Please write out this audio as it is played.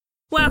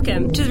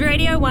Welcome to the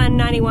Radio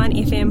 191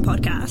 FM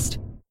podcast.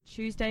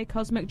 Tuesday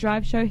Cosmic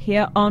Drive Show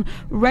here on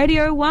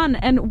Radio 1,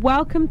 and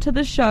welcome to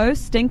the show,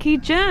 Stinky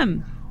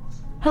Jim.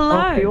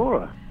 Hello. Oh, kia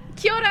ora.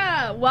 Kia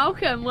ora.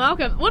 Welcome. What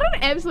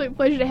an absolute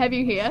pleasure to have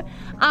you here.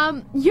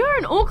 You're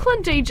an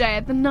Auckland DJ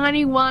at the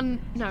 95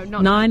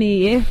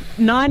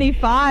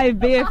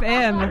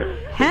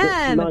 BFM.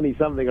 Han.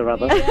 90-something or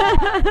other.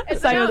 Yeah,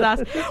 Same as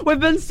us. We've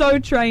been so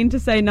trained to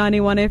say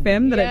 91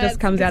 FM that it just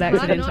comes out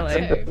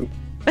accidentally.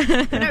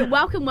 No,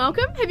 welcome.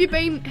 Have you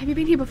been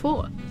here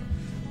before?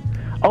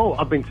 Oh,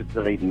 I've been to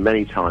Dunedin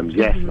many times,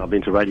 yes. I've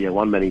been to Radio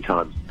 1 many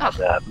times.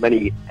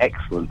 Many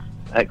excellent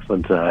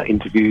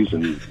interviews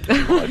and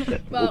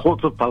all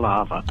sorts of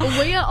palaver.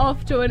 We are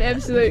off to an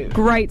absolute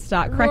great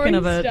start, cracking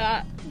of it.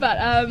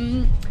 But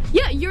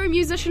you're a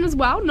musician as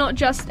well, not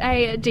just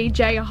a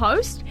DJ, a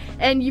host,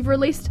 and you've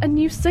released a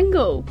new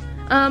single,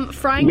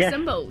 Frying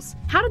Cymbals.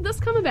 How did this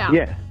come about?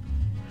 Yeah.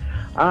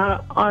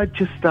 I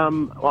just,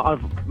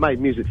 I've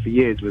made music for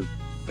years with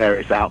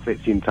various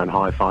outfits, Unitone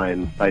Hi-Fi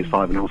and Phase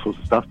 5 and all sorts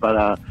of stuff, but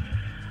I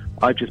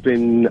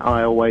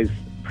always,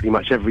 pretty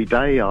much every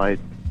day, I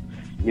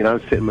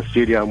sit in my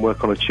studio and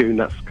work on a tune.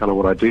 That's kind of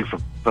what I do for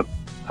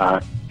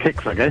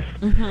kicks, I guess.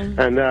 Mm-hmm.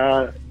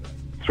 And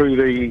through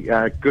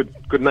the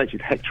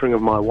good-natured hectoring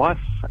of my wife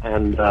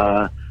and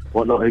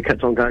whatnot, who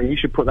kept on going, you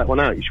should put that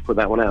one out,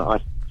 I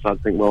started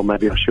to think, well,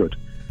 maybe I should.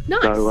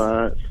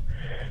 Nice.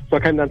 So I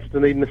came down to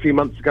Dunedin a few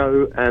months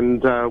ago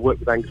and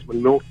worked with Angus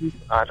McNaughton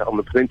on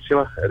the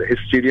Peninsula at his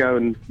studio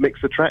and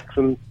mixed the tracks,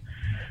 and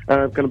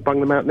going to bung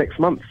them out next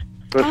month.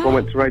 First one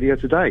went to radio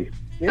today.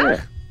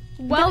 Yeah.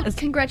 Well,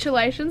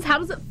 congratulations. How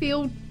does it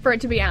feel for it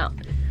to be out?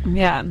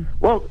 Yeah.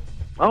 Well,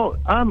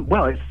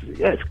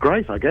 it's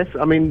great, I guess.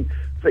 I mean,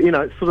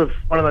 it's sort of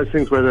one of those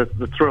things where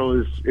the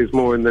thrill is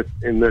more in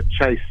the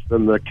chase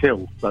than the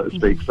kill, so to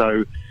speak.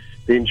 So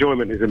the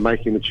enjoyment is in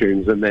making the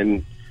tunes and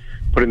then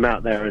putting them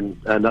out there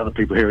and other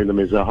people hearing them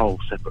is a whole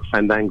separate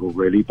fandangle,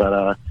 really.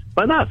 But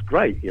no, it's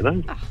great,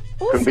 Awesome.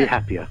 Couldn't be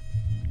happier.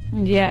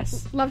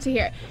 Yes. Love to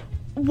hear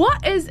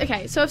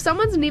it. So if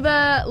someone's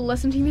never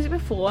listened to your music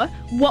before,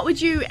 how would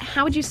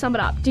you sum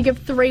it up? Do you give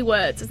 3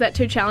 words? Is that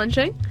too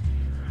challenging?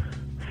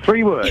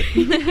 3 words?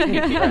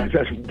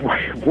 That's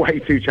way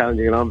too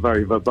challenging, and I'm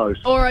very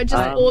verbose. Or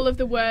just all of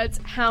the words,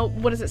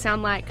 what does it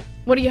sound like?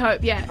 What do you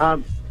hope? Yeah.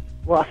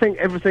 Well, I think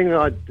everything that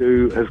I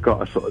do has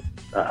got a sort of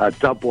a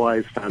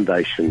dubwise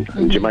foundation,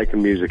 and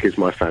Jamaican music is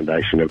my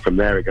foundation, and from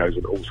there it goes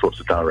in all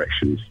sorts of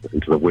directions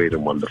into the weird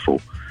and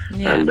wonderful.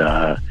 Yeah. And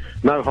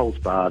no holds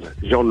barred,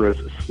 genres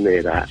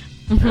sneered at,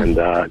 and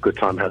good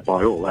time had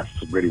by all.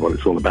 That's really what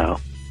it's all about.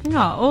 Oh,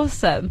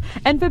 awesome.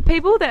 And for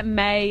people that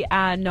may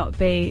not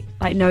be,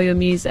 know your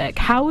music,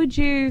 how would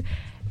you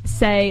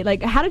say,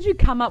 how did you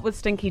come up with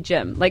Stinky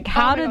Jim?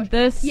 How did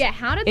this the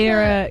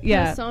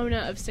persona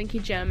of Stinky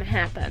Jim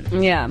happen?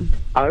 Yeah.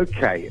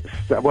 Okay.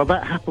 So,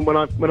 that happened when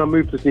I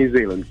moved to New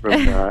Zealand from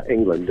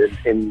England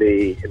in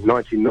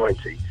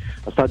 1990.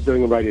 I started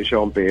doing a radio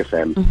show on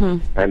BFM,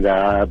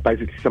 and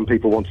basically some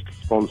people wanted to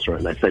sponsor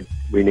it, and they said,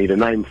 we need a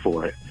name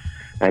for it.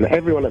 And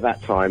everyone at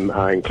that time,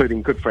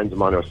 including good friends of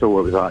mine who I still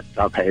work with, like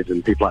Dubhead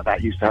and people like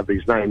that, used to have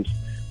these names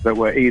that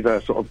were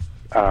either sort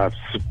of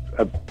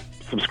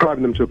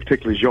subscribing them to a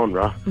particular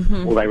genre,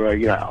 or they were,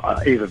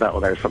 either that or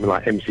they were something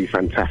like MC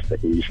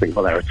Fantastic, and you think,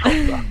 well, they're a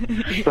toddler.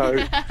 So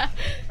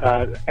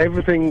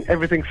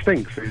everything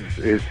stinks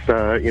is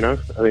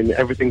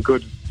everything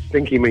good.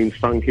 Stinky means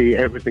funky.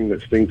 Everything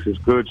that stinks is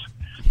good.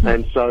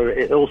 And so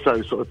it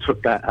also sort of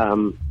took that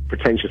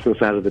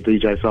pretentiousness out of the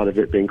DJ side of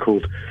it being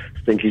called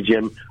Stinky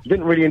Jim. I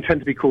didn't really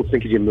intend to be called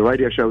Stinky Jim. The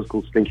radio show was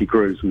called Stinky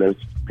Grooves, and then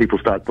people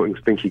started putting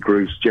Stinky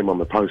Grooves Jim on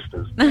the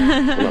posters.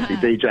 And I'd be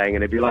DJing, and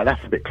it'd be like,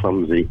 that's a bit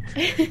clumsy.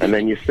 And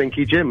then you're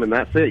Stinky Jim, and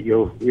that's it.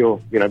 You're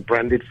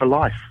branded for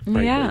life.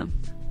 Basically. Yeah.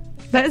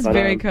 That is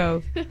very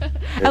cool.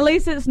 At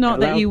least it's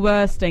not that you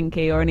were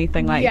stinky or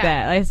anything like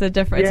that. It's a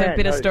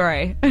better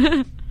story.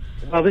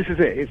 Well, this is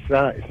it.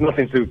 It's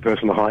nothing to do with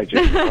personal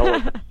hygiene. I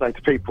want to say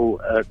to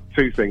people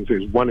 2 things.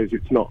 One is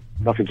it's not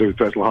nothing to do with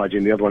personal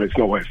hygiene. The other one, it's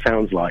not what it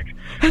sounds like.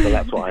 So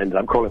that's what I ended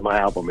up calling my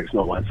album. It's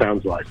not what it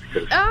sounds like.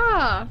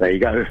 There you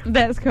go.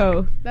 That's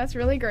cool. That's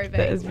really groovy.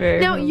 That is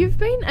very cool. You've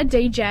been a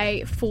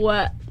DJ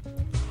for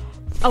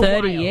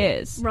 30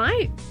 years.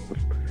 Right?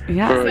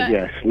 Yeah.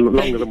 Yes,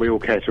 longer than we all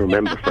care to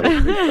remember.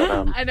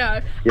 I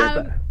know.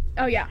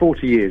 Yeah,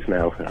 40 years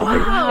now.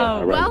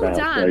 Wow, well done.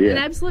 So, an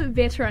absolute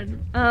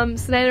veteran.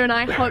 Sanana and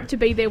I hope to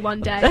be there one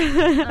day.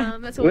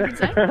 That's all we can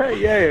say.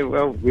 Yeah,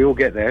 well, we all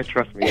get there,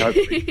 trust me,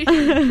 hopefully.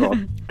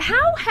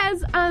 How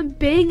has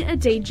being a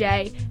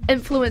DJ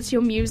influenced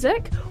your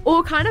music,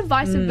 or kind of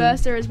vice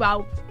versa as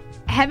well?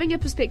 Having a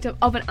perspective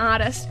of an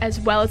artist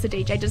as well as a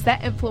DJ, does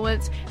that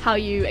influence how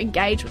you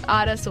engage with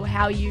artists, or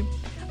how you,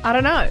 I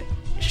don't know,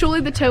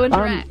 surely the two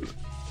interact?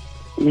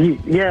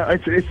 Yeah,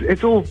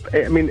 it's all,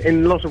 I mean,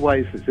 in a lot of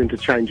ways it's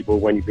interchangeable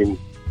when you've been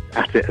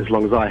at it as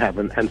long as I have,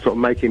 and sort of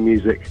making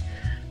music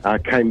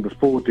came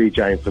before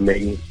DJing for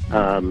me,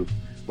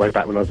 way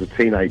back when I was a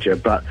teenager.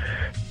 But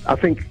I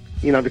think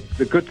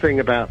the good thing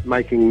about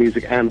making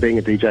music and being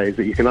a DJ is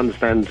that you can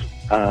understand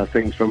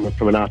things from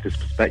an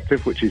artist's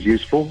perspective, which is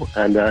useful,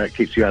 and it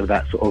keeps you out of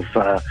that sort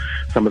of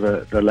some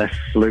of the less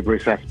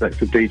salubrious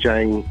aspects of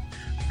DJing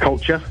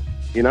culture,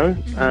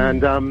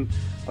 And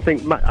I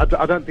think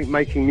I don't think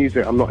making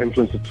music, I'm not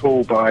influenced at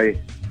all by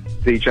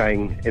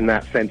DJing in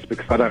that sense,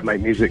 because I don't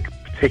make music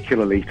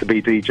particularly to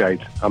be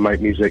DJ'd. I make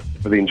music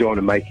for the enjoyment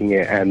of making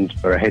it and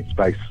for a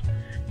headspace.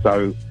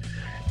 So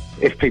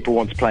if people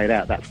want to play it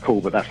out, that's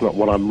cool, but that's not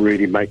what I'm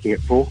really making it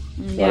for.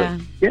 Yeah.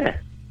 So, yeah.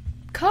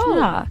 Cool.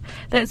 Yeah,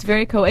 that's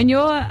very cool. And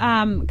you're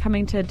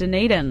coming to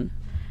Dunedin.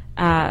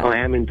 I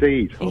am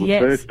indeed, on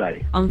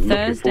Thursday. On Looking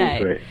forward to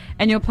Thursday. it.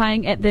 And you're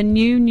playing at the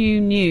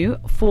new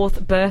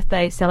 4th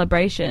birthday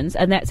celebrations,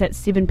 and that's at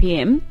 7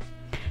 p.m.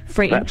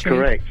 Free That's entry.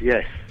 correct,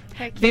 yes.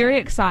 Heck yeah. Very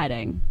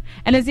exciting.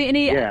 And is there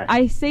any... Yeah.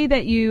 I see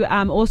that you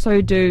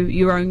also do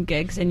your own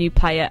gigs and you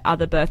play at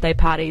other birthday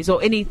parties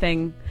or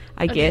anything,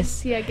 I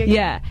guess. Yeah, gig.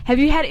 Yeah. Have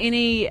you had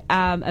any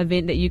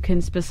event that you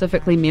can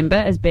specifically remember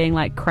as being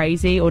like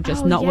crazy or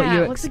just not what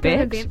you What's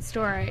expect? a good event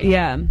story?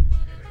 Yeah.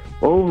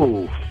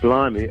 Oh,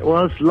 blimey.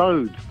 Well, there's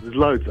loads. There's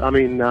loads. I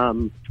mean,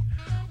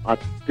 I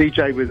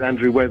DJed with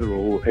Andrew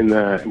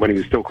Weatherall when he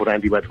was still called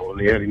Andy Weatherall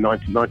in the early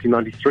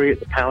 1993 at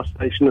the power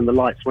station, and the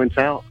lights went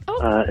out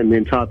in the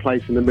entire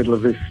place in the middle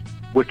of this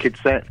wicked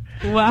set.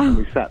 Wow.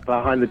 We sat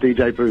behind the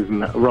DJ booth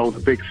and rolled a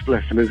big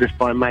spliff, and as if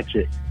by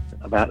magic,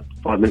 about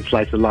 5 minutes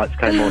later, the lights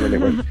came on and it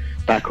went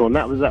back on.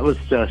 That was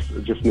just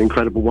an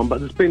incredible one. But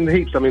there's been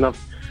heaps. I mean, I've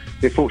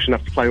been fortunate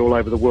enough to play all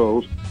over the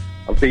world.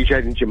 I've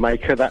DJed in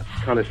Jamaica. That's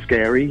kind of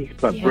scary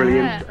but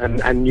brilliant,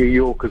 and New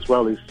York as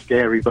well is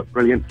scary but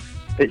brilliant.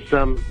 It's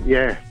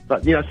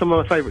but some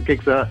of my favourite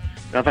gigs are.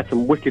 I've had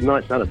some wicked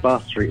nights down at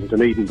Bath Street in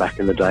Dunedin back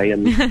in the day,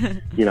 and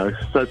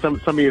so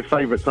some of your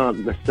favourites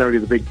aren't necessarily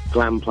the big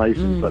glam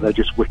places, but they're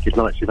just wicked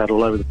nights you've had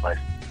all over the place.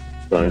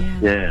 So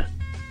yeah.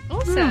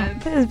 Awesome.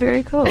 That is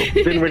very cool.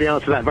 Didn't really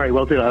answer that very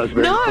well, did I? I was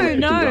very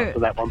No. answer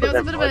that one, There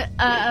but was a bit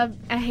of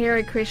a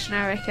hairy question,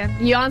 I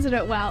reckon. You answered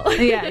it well.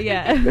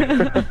 Yeah.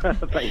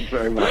 Thanks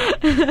very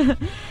much.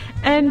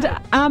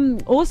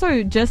 And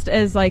also, just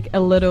as like a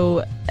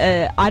little,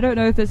 I don't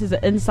know if this is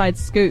an inside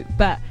scoop,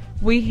 but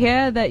we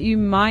hear that you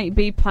might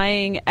be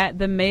playing at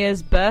the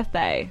Mayor's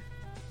birthday.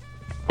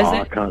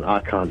 I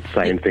can't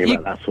say anything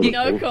about that sort of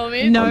No thing.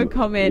 comment. No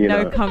comment.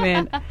 No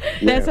comment.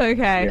 That's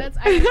okay. That's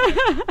okay.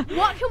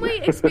 What can we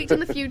expect in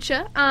the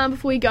future,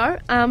 before we go,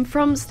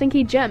 from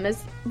Stinky Jim?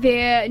 Is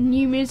there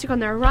new music on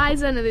the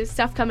horizon? Are there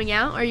stuff coming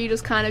out? Or are you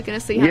just kind of going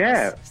to see how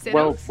this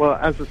settles? Well,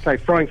 as I say,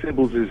 Frying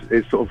Cymbals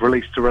is sort of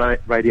released to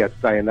radio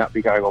today, and that'll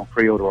be going on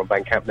pre-order on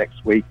Bandcamp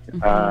next week.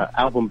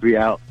 Album will be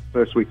out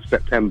first week of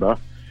September.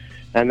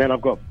 And then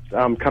I've got,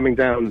 coming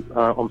down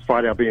on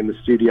Friday, I'll be in the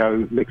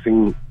studio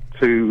mixing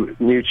 2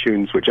 new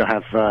tunes, which I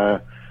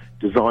have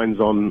designs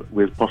on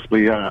with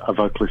possibly a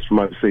vocalist from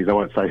overseas. I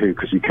won't say who,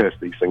 because you curse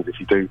these things if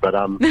you do. But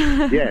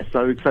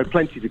so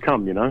plenty to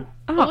come, Oh,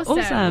 awesome.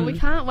 Well, we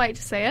can't wait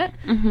to see it.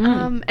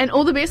 And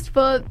all the best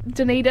for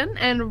Dunedin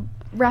and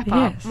wrap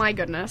up. Yes. My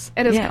goodness,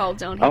 it is cold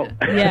down here.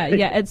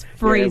 Yeah, it's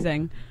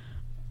freezing.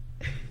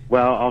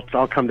 Well,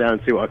 I'll come down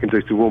and see what I can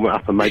do to warm it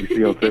up and maybe see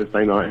you on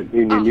Thursday night at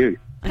New.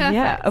 Perfect.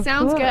 Yeah, of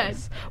Sounds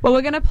course. good. Well,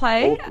 we're going to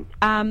play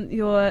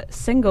your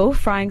single,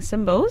 Frying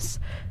Cymbals,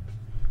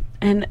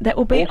 and that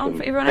will be on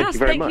for everyone else.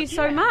 Thank you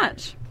so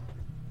much.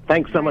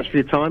 Thanks so much for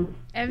your time.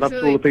 Absolutely. Love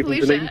to all the people in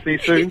Dunedin. See you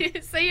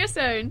soon. See you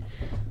soon.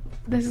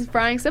 This is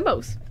Frying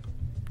Cymbals.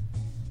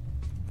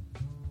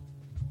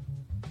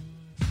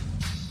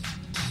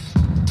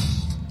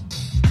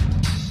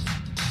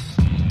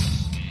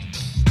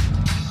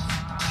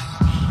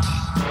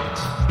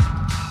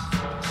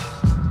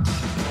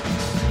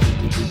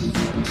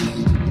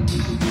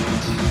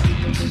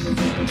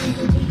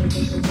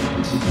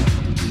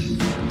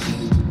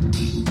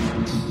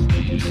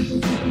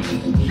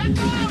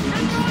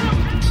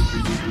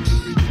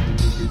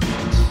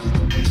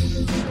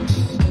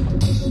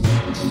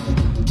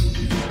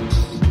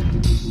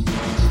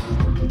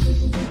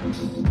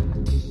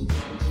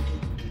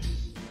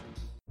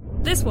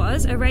 This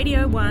was a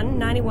Radio 1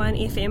 91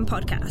 FM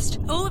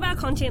podcast. All of our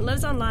content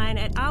lives online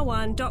at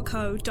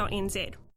r1.co.nz.